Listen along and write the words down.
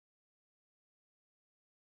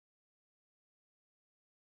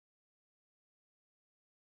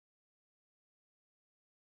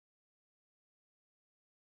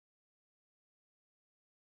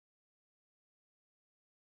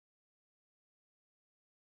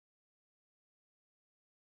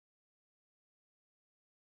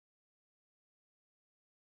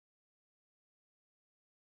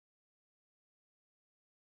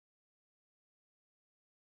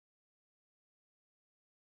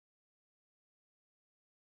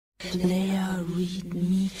Layer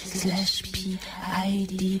readme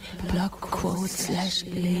 /PID Blockquote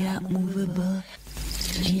 /Layer movable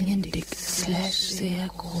Liniendick sehr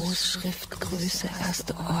groß Schriftgröße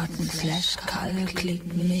erste Ordnung Kalle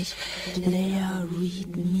klick mich Layer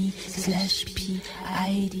readme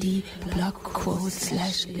 /PID Blockquote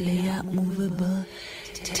 /Layer movable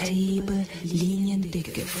Table,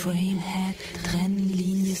 Liniendicke, Framehead,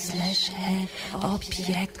 Trennlinie /Head,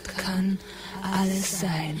 Objekt kann alles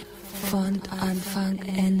sein, Font, Anfang,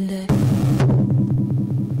 Ende.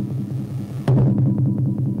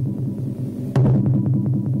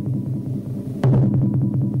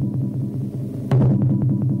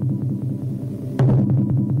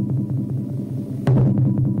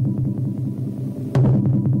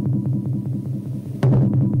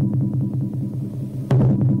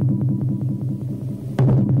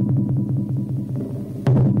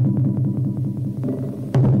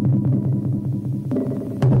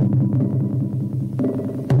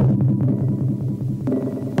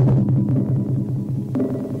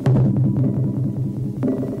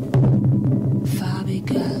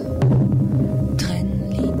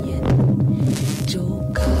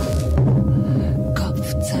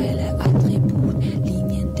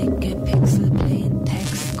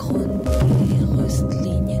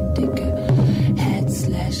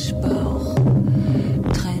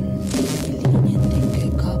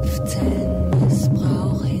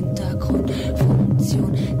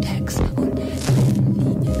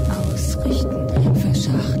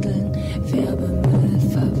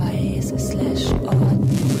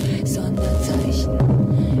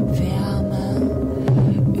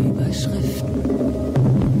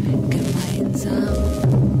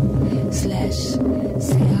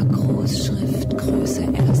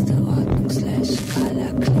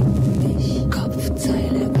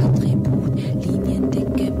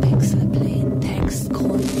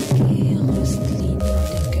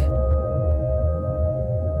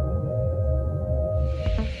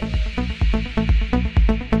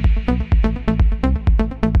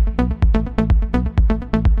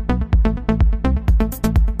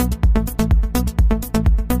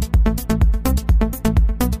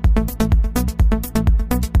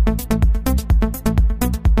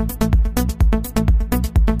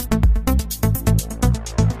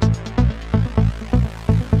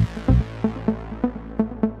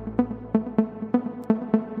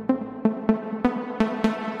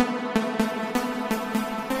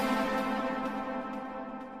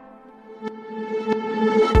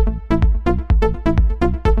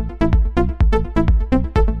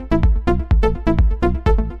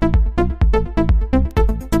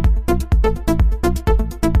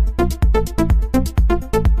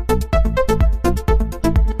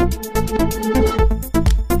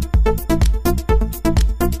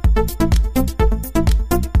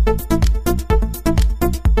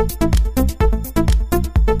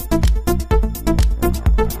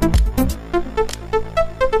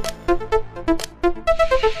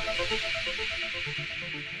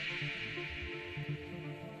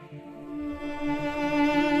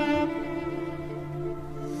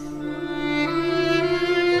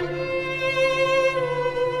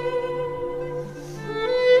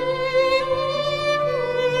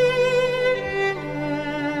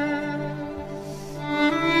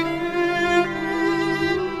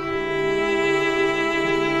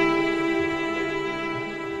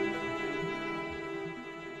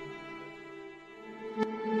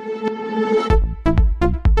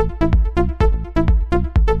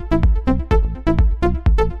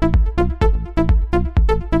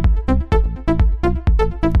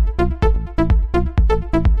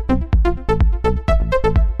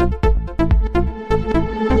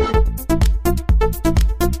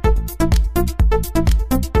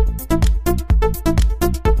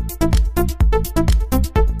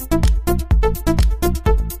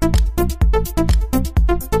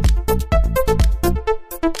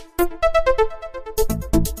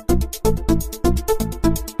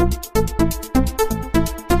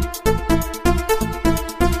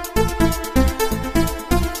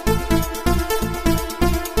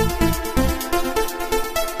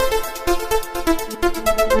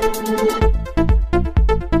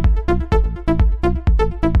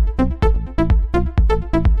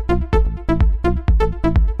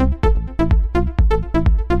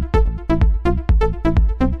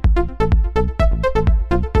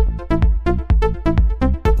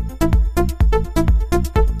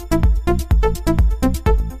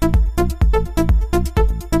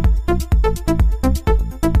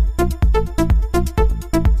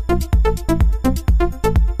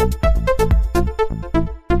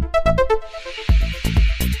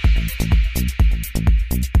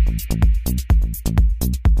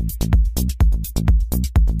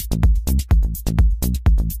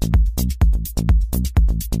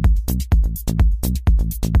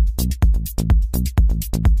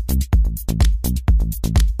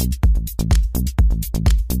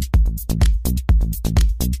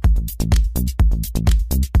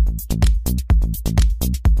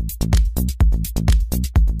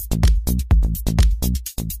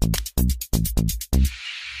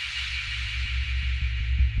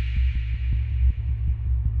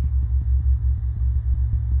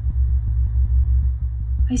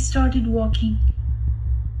 I started walking.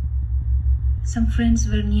 Some friends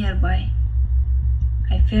were nearby.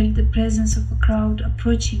 I felt the presence of a crowd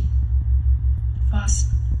approaching. Fast,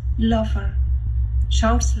 laughter,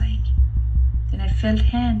 shouts like. Then I felt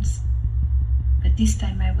hands, but this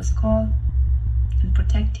time I was calm and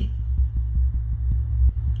protected.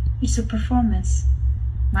 It's a performance,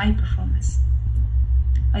 my performance.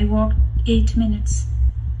 I walked 8 minutes.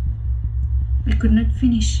 I could not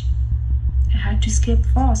finish. I had to escape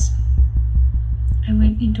fast. I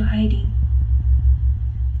went into hiding,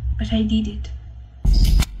 but I did it.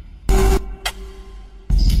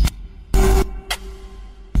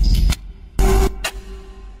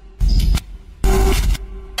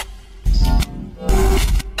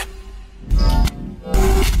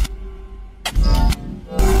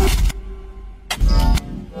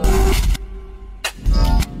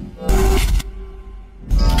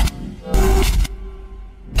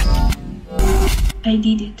 I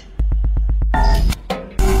did it.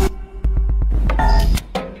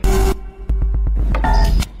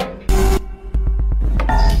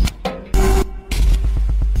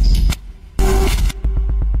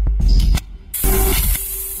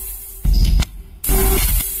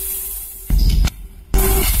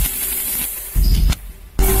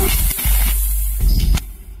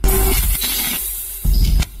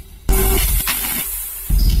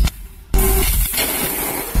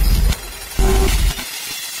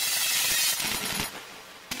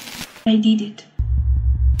 I did it.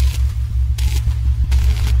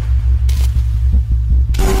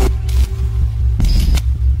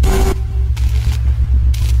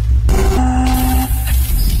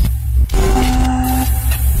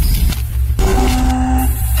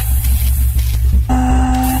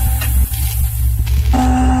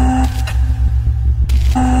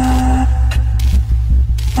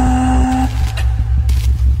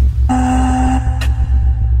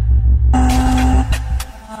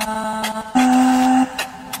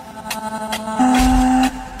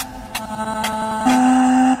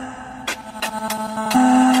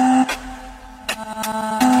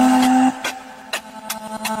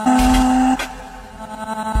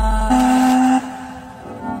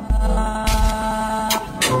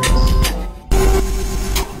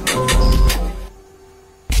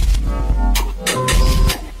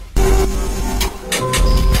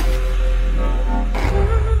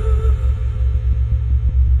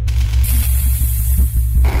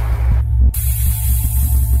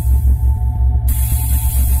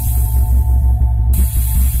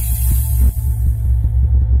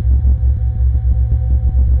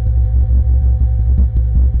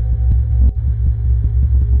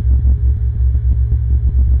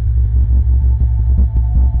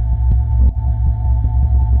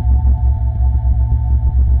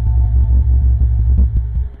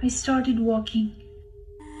 I started walking.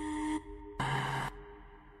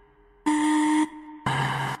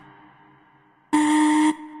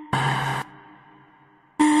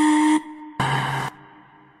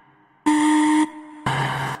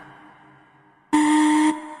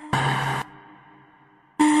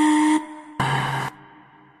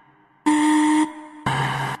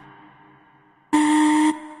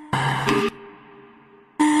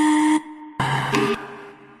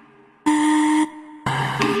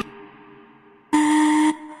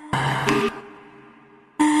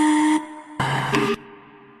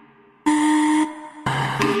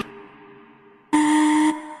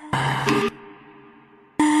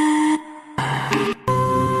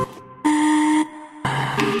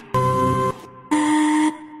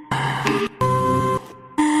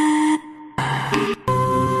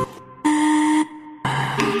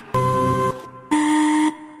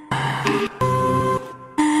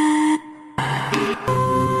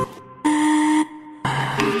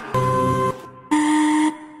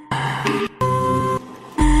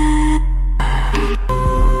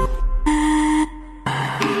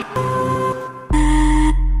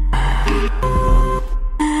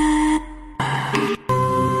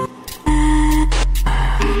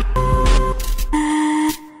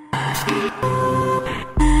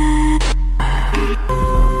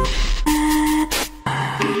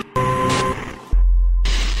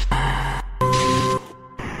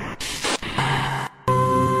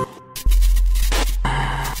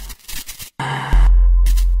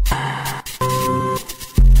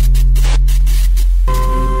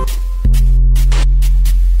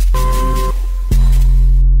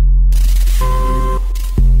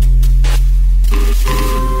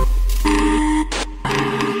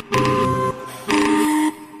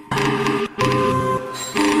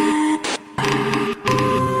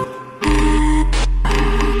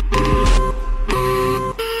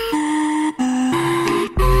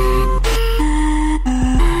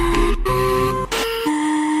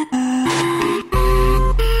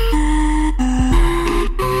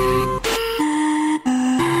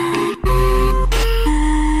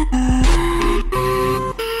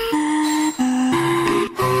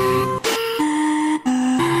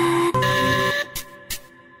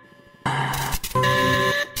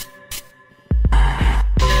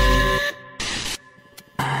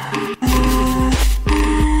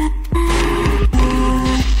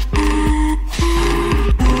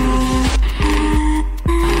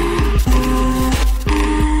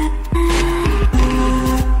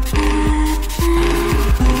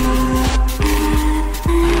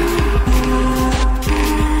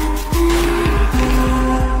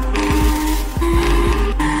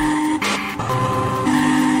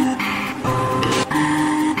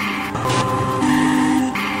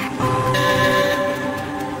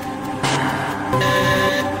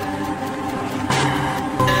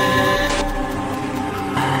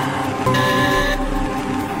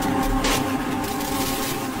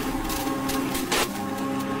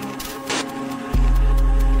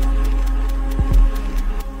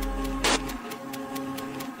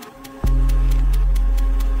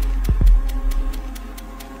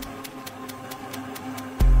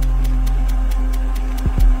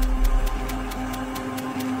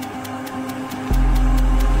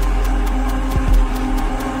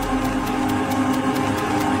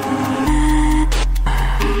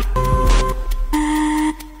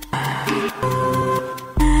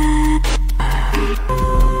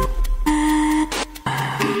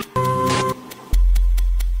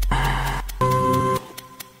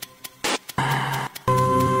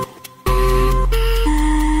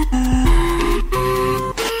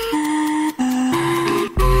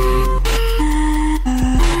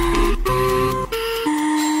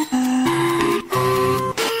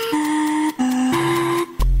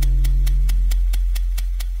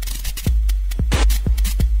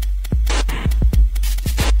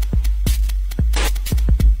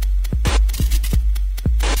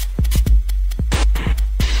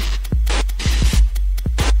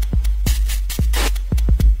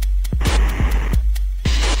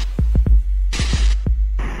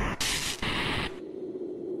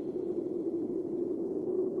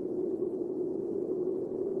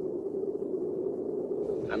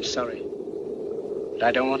 I'm sorry. But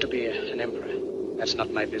I don't want to be an emperor. That's not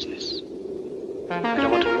my business. I don't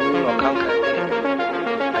want to rule or conquer anyone.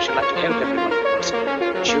 I should like to help everyone who wants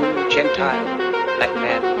to. Jew, Gentile, black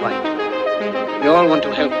man, white. We all want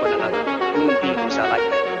to help one another. Human beings are like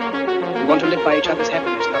that. We want to live by each other's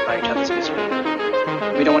happiness, not by each other's misery.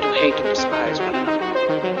 We don't want to hate and despise one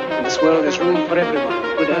another. In this world there's room for everyone.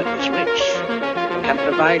 The good earth is rich. We can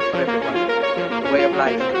provide for everyone. The way of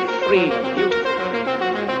life can be free and beautiful.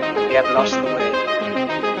 We have lost the way.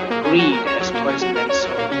 Greed has poisoned men's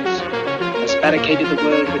souls, has barricaded the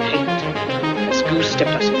world with hate, has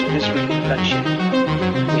goose-stepped us into misery and bloodshed.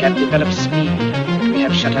 We have developed speed, but we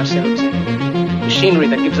have shut ourselves in. Machinery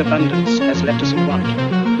that gives abundance has left us in want.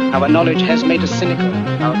 Our knowledge has made us cynical,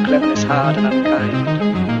 our cleverness hard and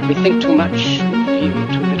unkind. We think too much, we feel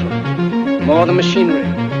too little. More than machinery,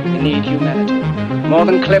 we need humanity. More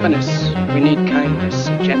than cleverness, we need kindness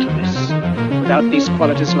and gentleness. Without these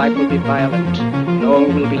qualities, life will be violent, and all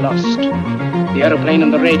will be lost. The aeroplane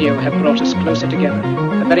and the radio have brought us closer together.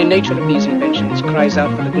 The very nature of these inventions cries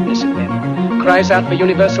out for the goodness of men, cries out for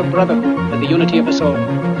universal brotherhood, for the unity of us all.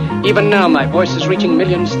 Even now, my voice is reaching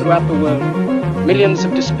millions throughout the world, millions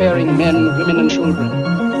of despairing men, women, and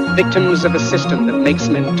children, victims of a system that makes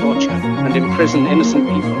men torture and imprison innocent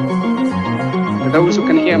people. For those who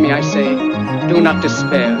can hear me, I say, do not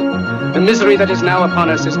despair. The misery that is now upon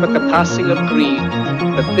us is but the passing of greed.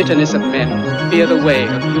 The bitterness of men fear the way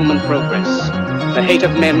of human progress. The hate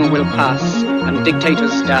of men will pass, and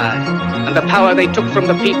dictators die. And the power they took from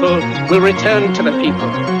the people will return to the people.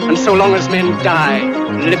 And so long as men die,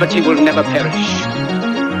 liberty will never perish.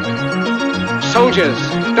 Soldiers,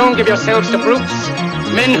 don't give yourselves to brutes.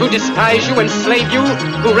 Men who despise you, enslave you,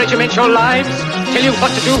 who regiment your lives, tell you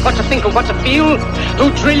what to do, what to think, and what to feel,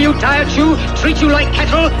 who drill you, diet you, treat you like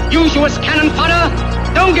cattle, use you as cannon fodder.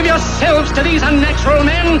 Don't give yourselves to these unnatural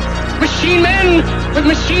men, machine men with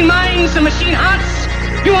machine minds and machine hearts.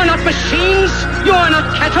 You are not machines, you are not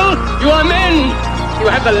cattle, you are men.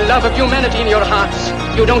 You have the love of humanity in your hearts.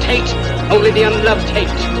 You don't hate, only the unloved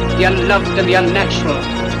hate, the unloved and the unnatural.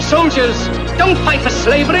 Soldiers, don't fight for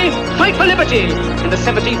slavery, fight for liberty. In the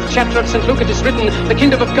 17th chapter of St. Luke it is written, the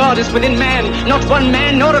kingdom of God is within man, not one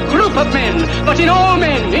man nor a group of men, but in all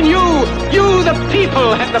men, in you. You, the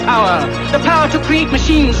people, have the power to create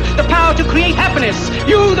machines, the power to create happiness.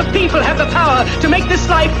 You, the people, have the power to make this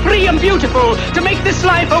life free and beautiful, to make this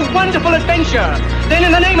life a wonderful adventure. Then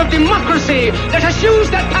in the name of democracy, let us use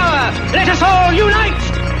that power. Let us all unite.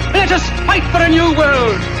 Let us fight for a new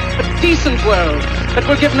world, a decent world, that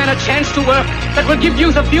will give men a chance to work, that will give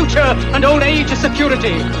youth a future and old age a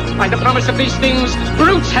security. By the promise of these things,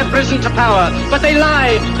 brutes have risen to power, but they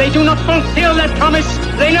lie. They do not fulfill that promise.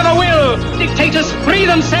 They never will. Dictators free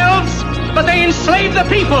themselves, but they enslave the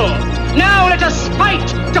people. Now let us fight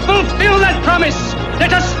to fulfill that promise.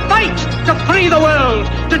 Let us fight to free the world,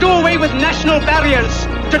 to do away with national barriers,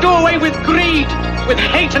 to do away with greed, with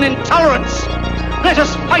hate and intolerance. Let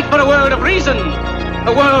us fight for a world of reason,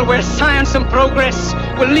 a world where science and progress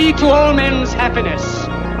will lead to all men's happiness.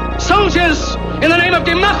 Soldiers, in the name of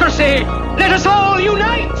democracy, let us all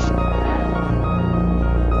unite!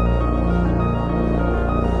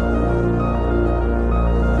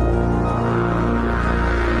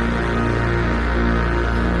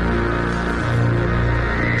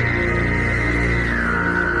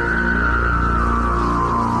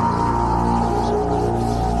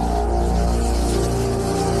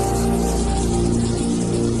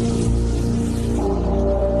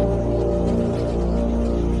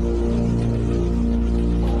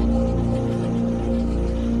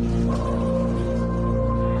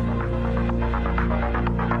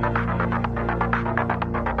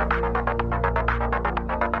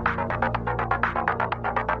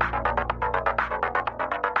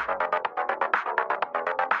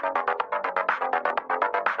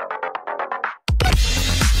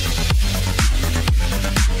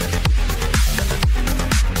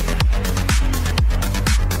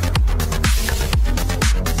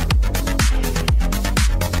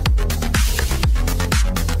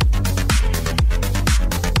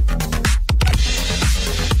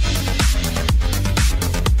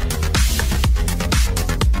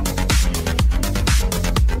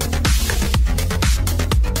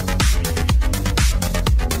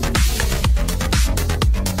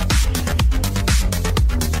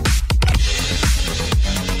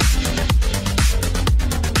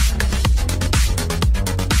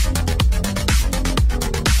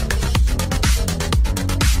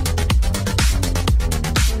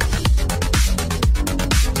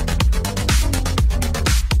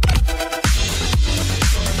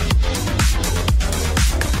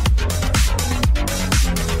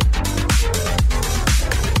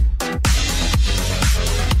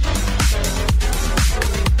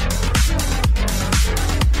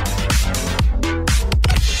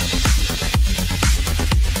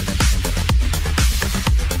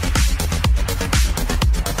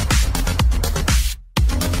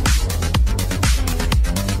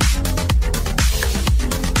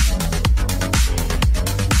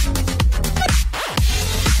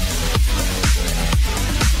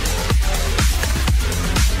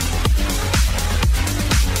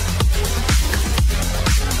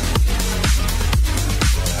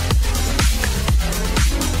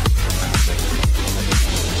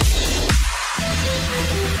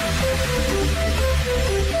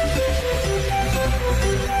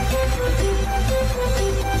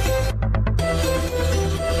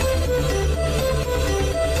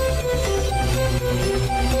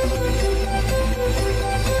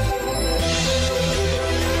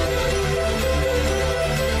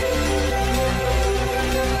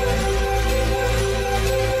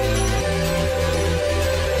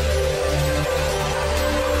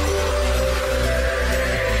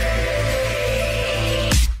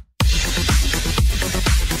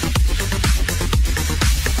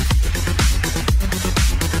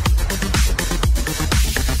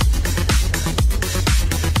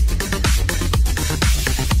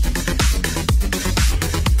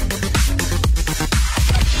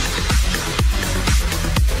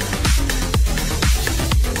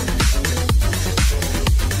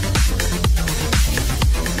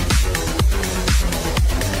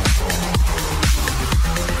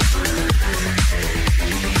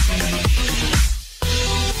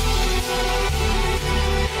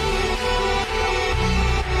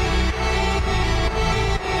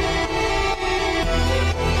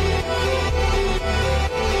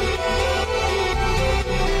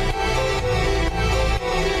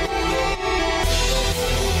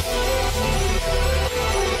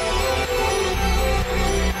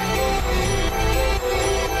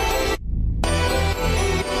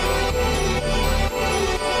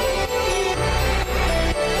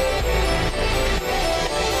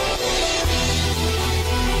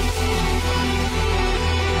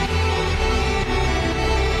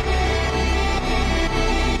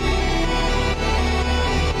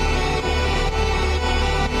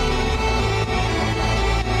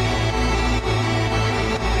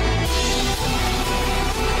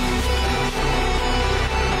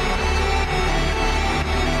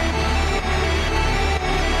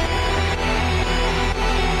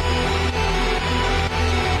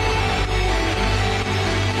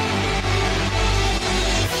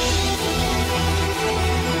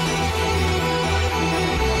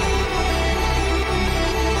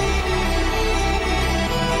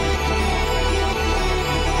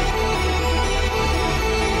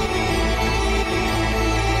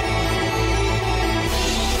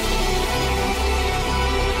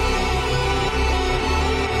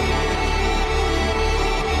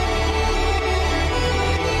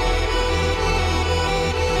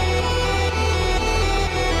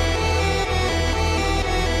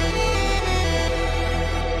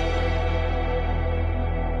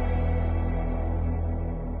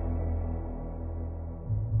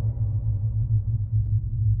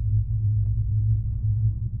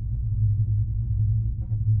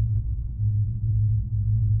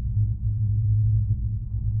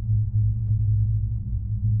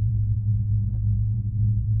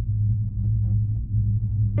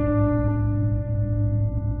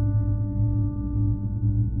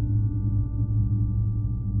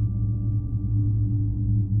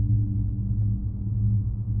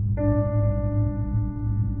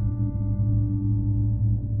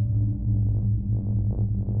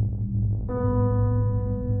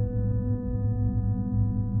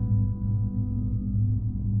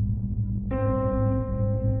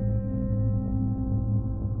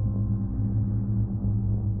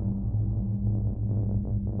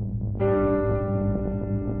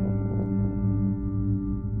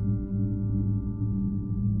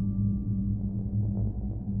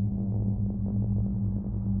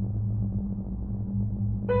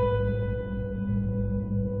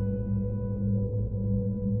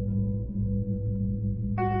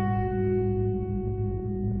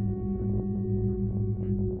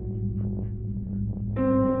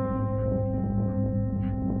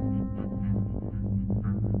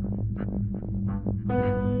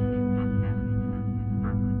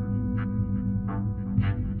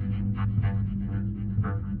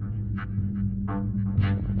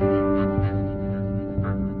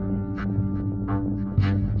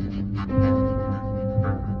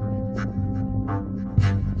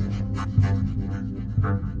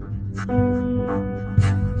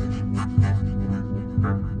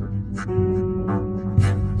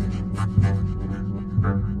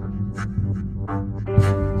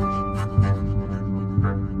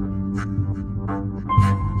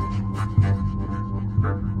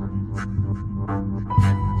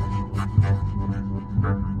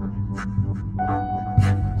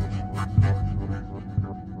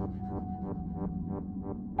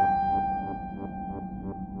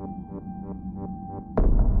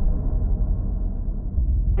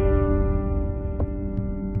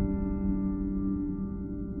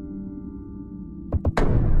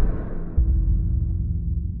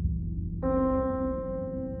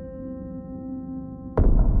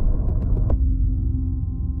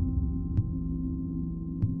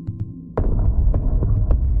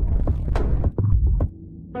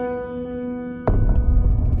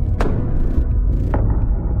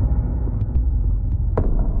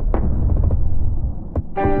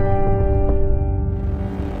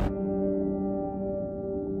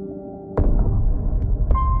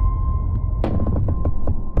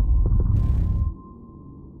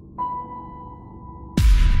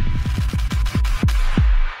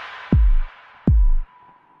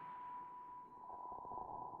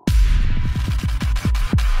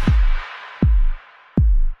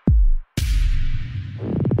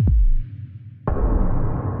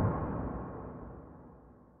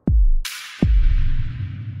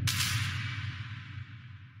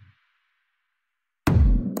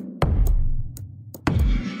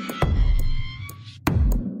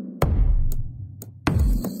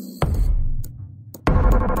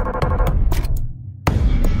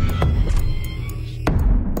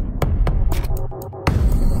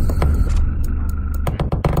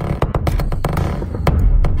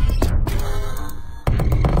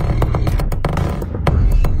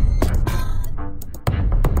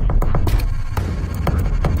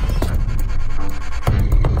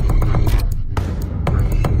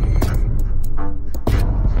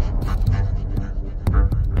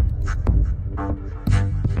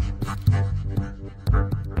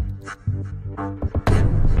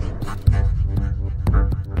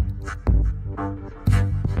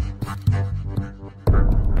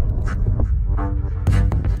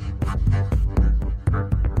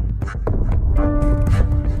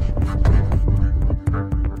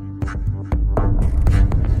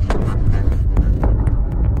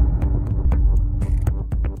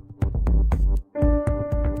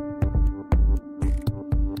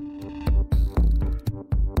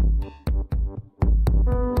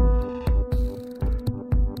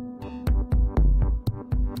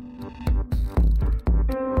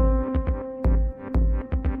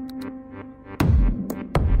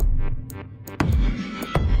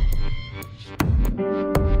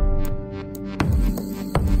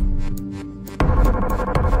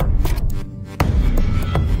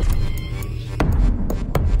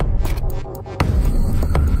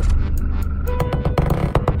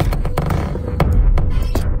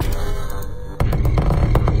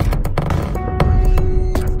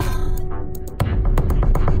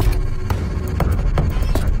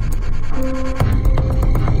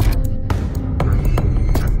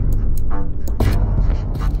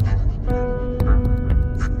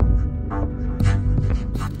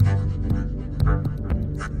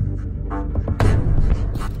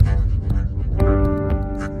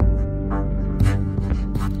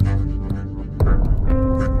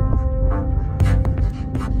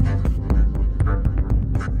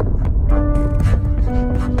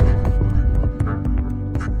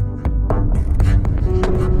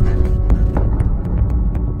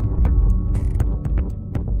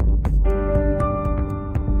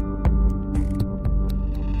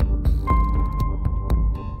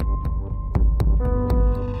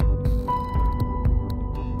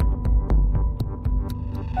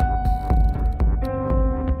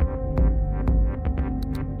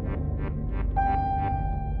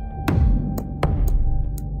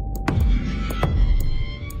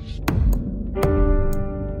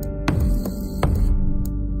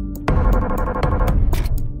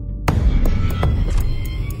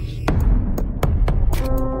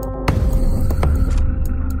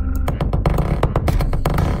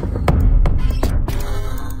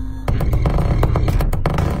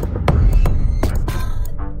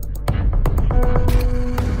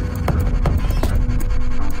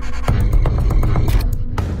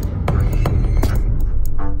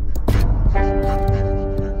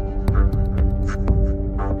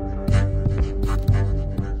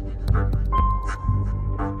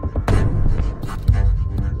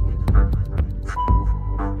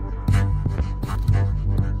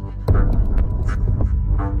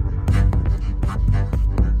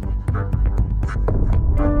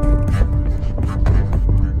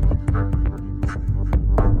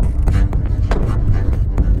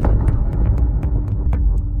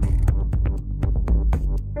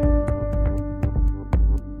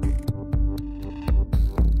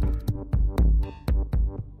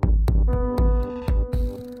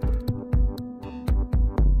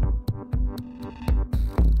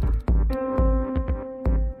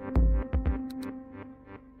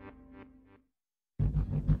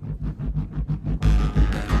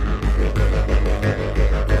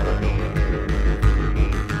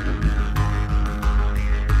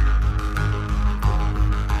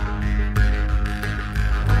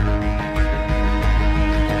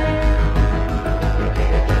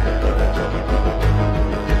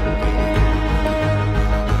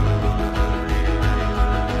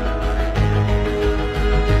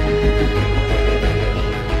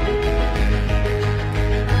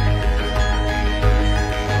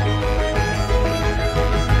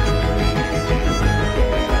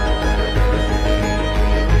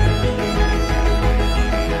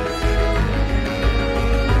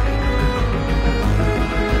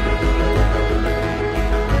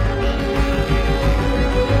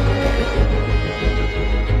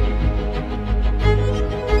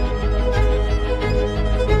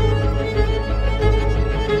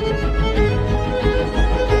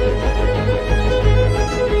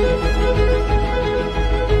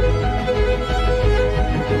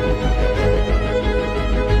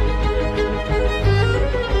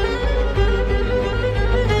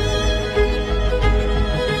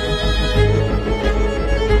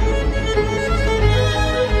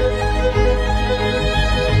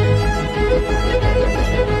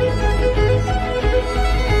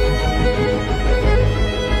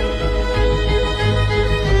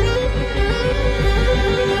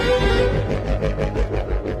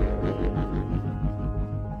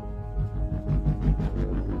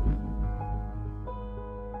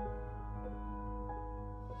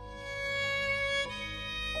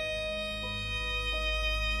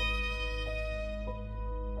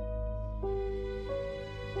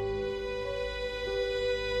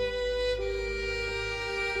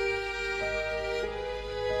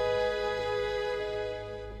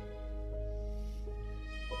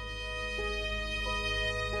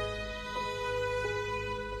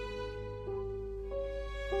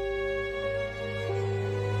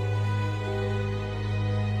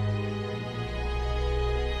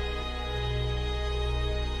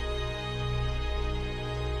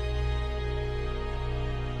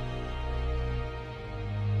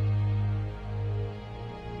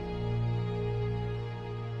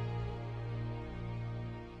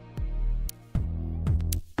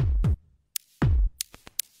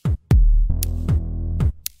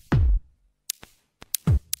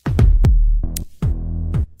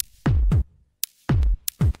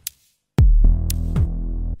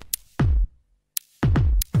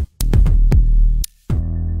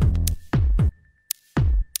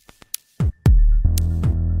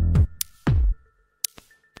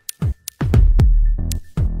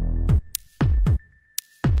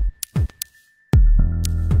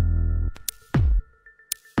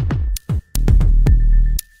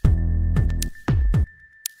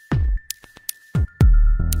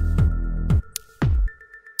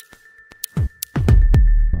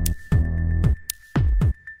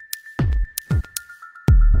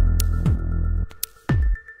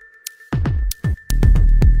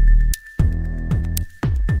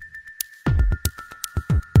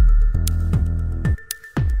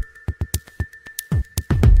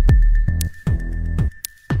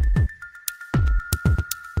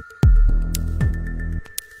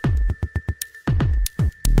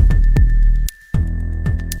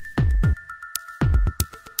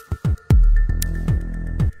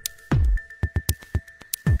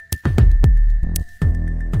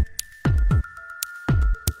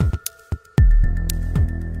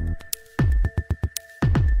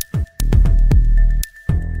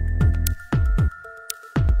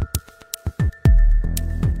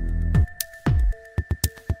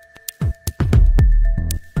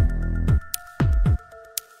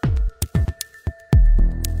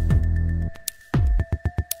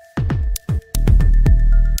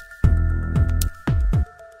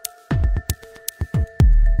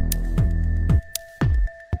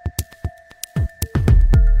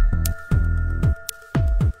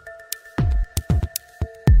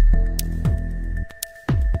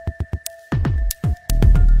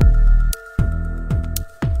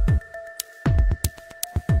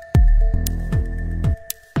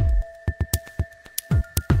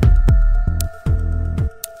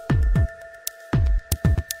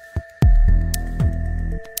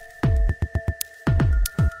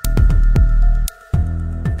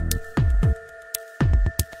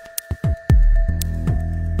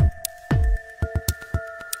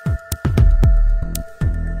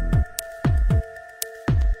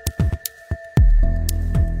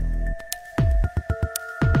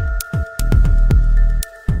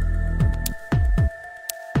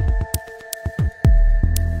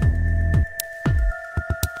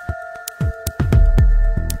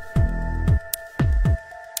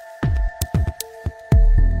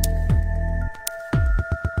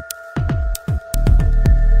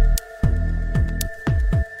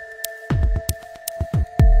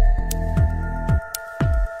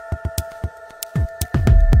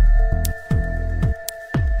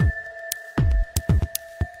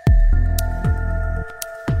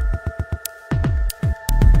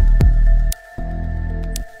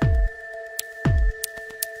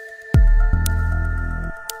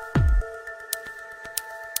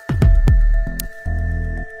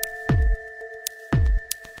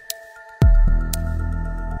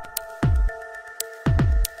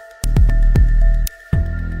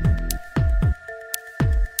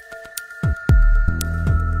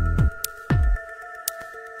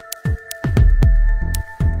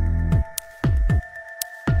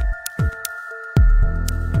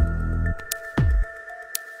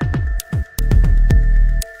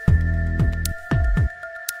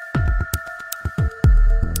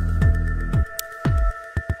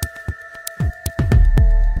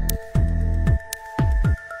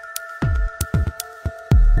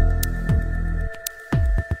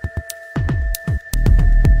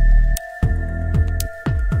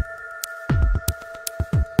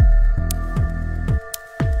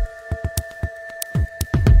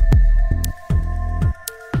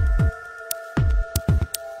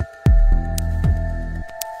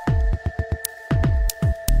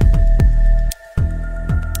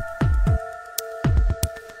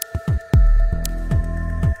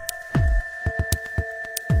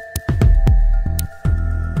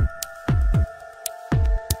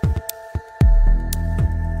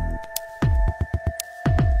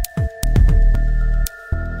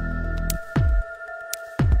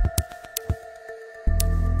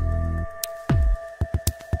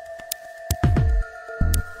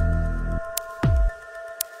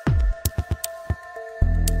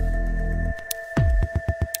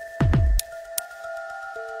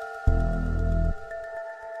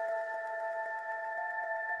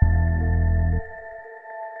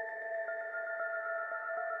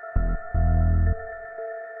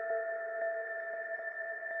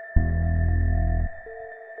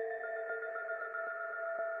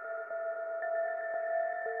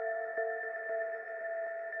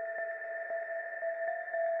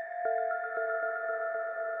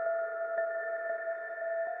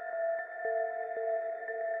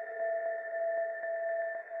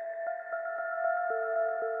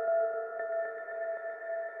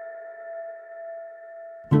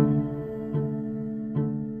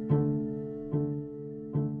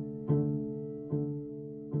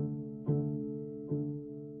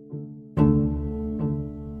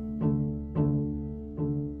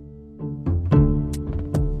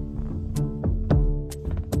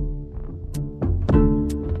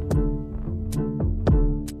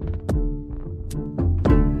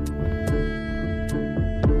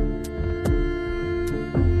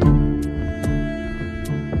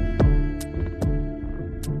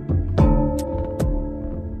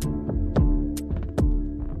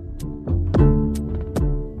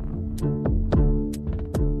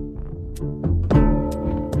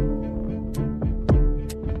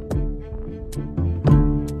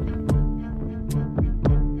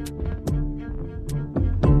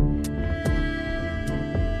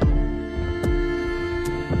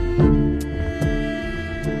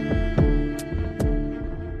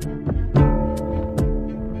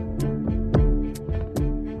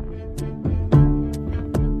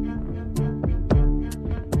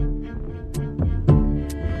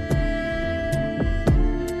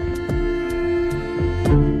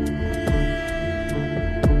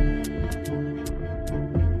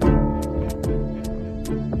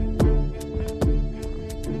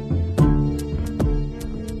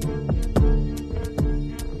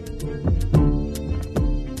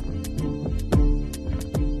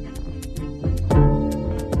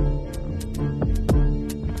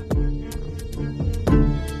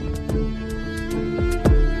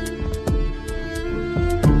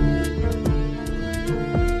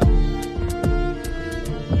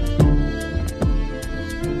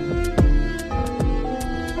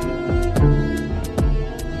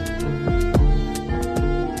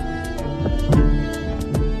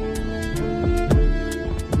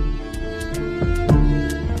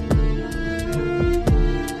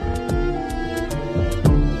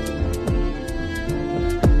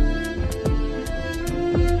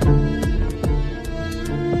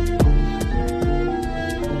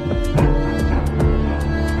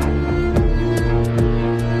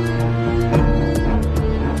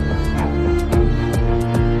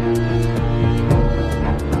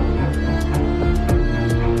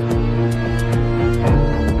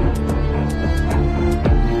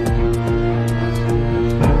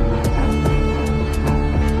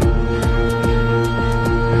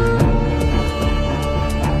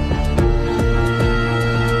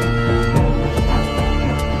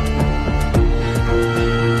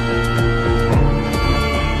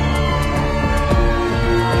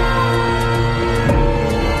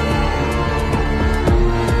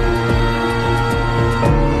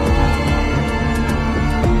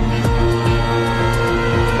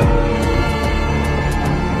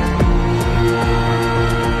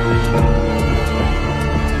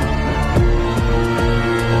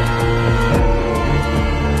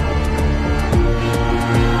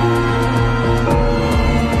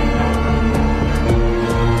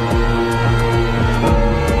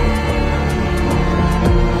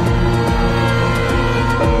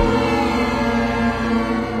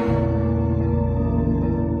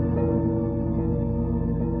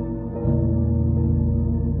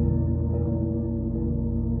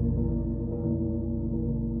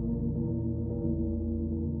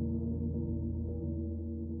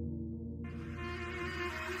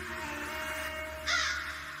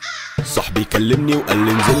 صاحبي كلمني وقال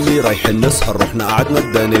لي انزل لي رايحين نسهر، رحنا قعدنا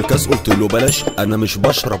اداني الكاس قلت له بلاش انا مش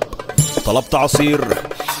بشرب. طلبت عصير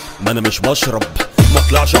ما انا مش بشرب، ما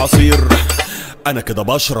طلعش عصير انا كده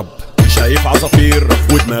بشرب. شايف عصافير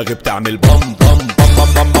ودماغي بتعمل بام بام بام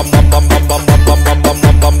بام بام بام بام بام بام بام بام بام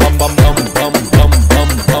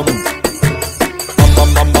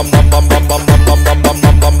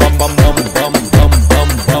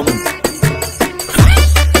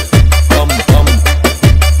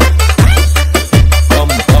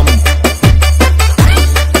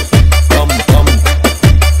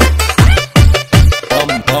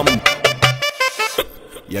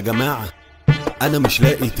يا جماعة أنا مش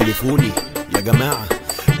لاقي تليفوني، يا جماعة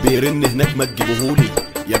بيرن هناك ما تجيبوهولي،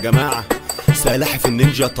 يا جماعة سلاحف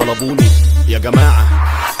النينجا طلبوني، يا جماعة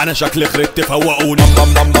أنا شكلي خربت فوقوني.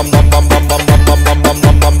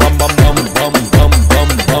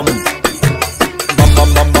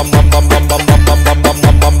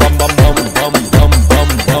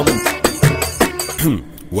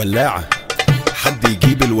 ولاعة حد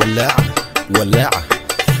يجيب الولاعة، ولاعة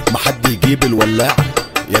ما حد يجيب الولاعة،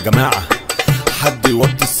 يا جماعة حد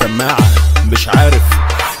يوطي السماعة.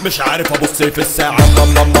 مش عارف ابص في الساعة.